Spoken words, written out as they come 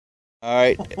All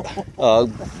right,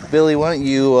 Billy, why don't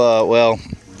you, well...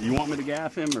 Do you want me to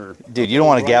gaff him, or...? Dude, you don't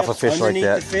want to gaff a fish like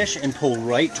that. The fish and pull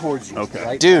right towards you. Okay.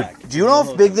 Right Dude, back. do you know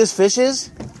how big this fish is?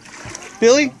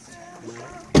 Billy?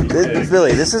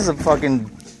 Billy, this is a fucking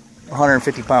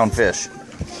 150-pound fish.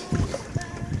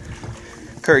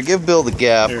 Kurt, give Bill the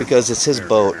gaff because it's his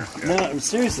boat. No,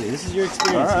 seriously, this is your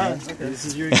experience, man. Okay. This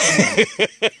is your experience.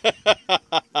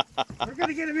 We're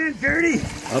gonna get him in dirty.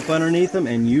 Up underneath him,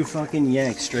 and you fucking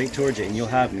yank straight towards it, and you'll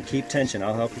have him. Keep tension.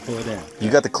 I'll help you pull it in.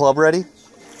 You got the club ready?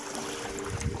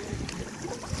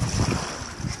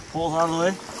 Pull out of the way.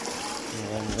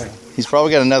 And, He's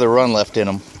probably got another run left in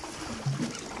him.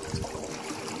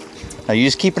 Now you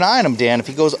just keep an eye on him, Dan. If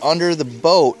he goes under the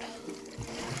boat,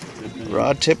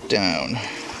 rod tip down.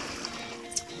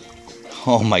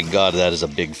 Oh my God, that is a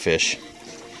big fish.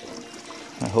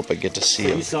 I hope I get to see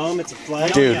him. You saw him? It's a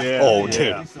flag. Dude, Yeah, oh, yeah,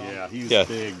 dude. Yeah, he's Yeah.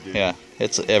 big, dude. Yeah,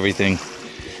 it's everything.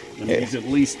 And he's at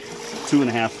least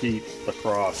 2.5 feet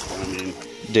across. I mean,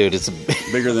 Dude, it's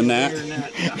bigger than that. Bigger than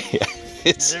that, yeah. yeah,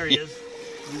 it's. There he is.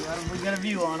 We got a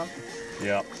view on him.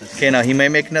 Yeah. Okay, now he may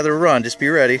make another run. Just be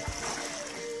ready.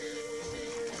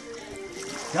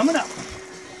 Coming up.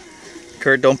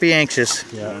 Kurt, don't be anxious.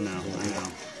 Yeah, I know.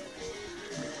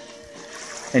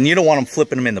 And you don't want him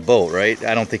flipping him in the boat, right?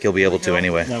 I don't think he'll be able to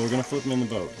anyway. No, we're gonna flip him in the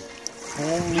boat.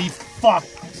 Holy fuck.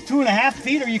 It's 2.5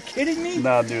 feet? Are you kidding me?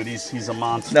 No, dude, he's a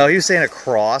monster. No, he was saying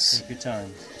across. Take your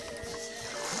time.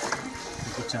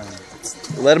 Take your time.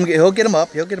 Let him get. He'll get him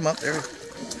up. He'll get him up there.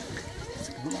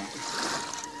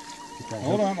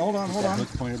 Hold on. Hook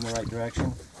pointed in the right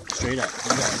direction. Straight up.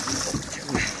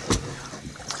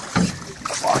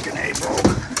 Fucking A, bro.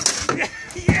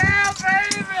 Yeah,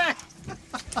 baby!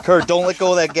 Kurt, don't let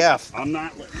go of that gaff. I'm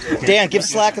not. Dan, give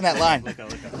slack in that line.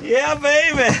 Yeah,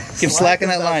 baby! Give slack in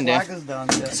that line, Dan. Slack is done,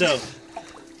 yeah. So,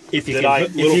 if you Did can, I-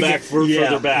 if little you back,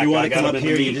 further back, you I want to got come him up in the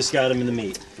here, you meat. just got him in the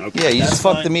meat. Okay. Yeah, you just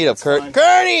fucked fine. the meat up, Kurt. Fine.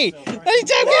 Curdy!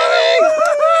 Anytime coming!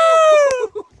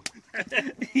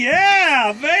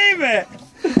 Yeah, baby!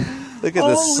 Look at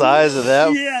the size of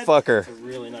that shit. fucker. It's a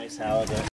really nice halibut.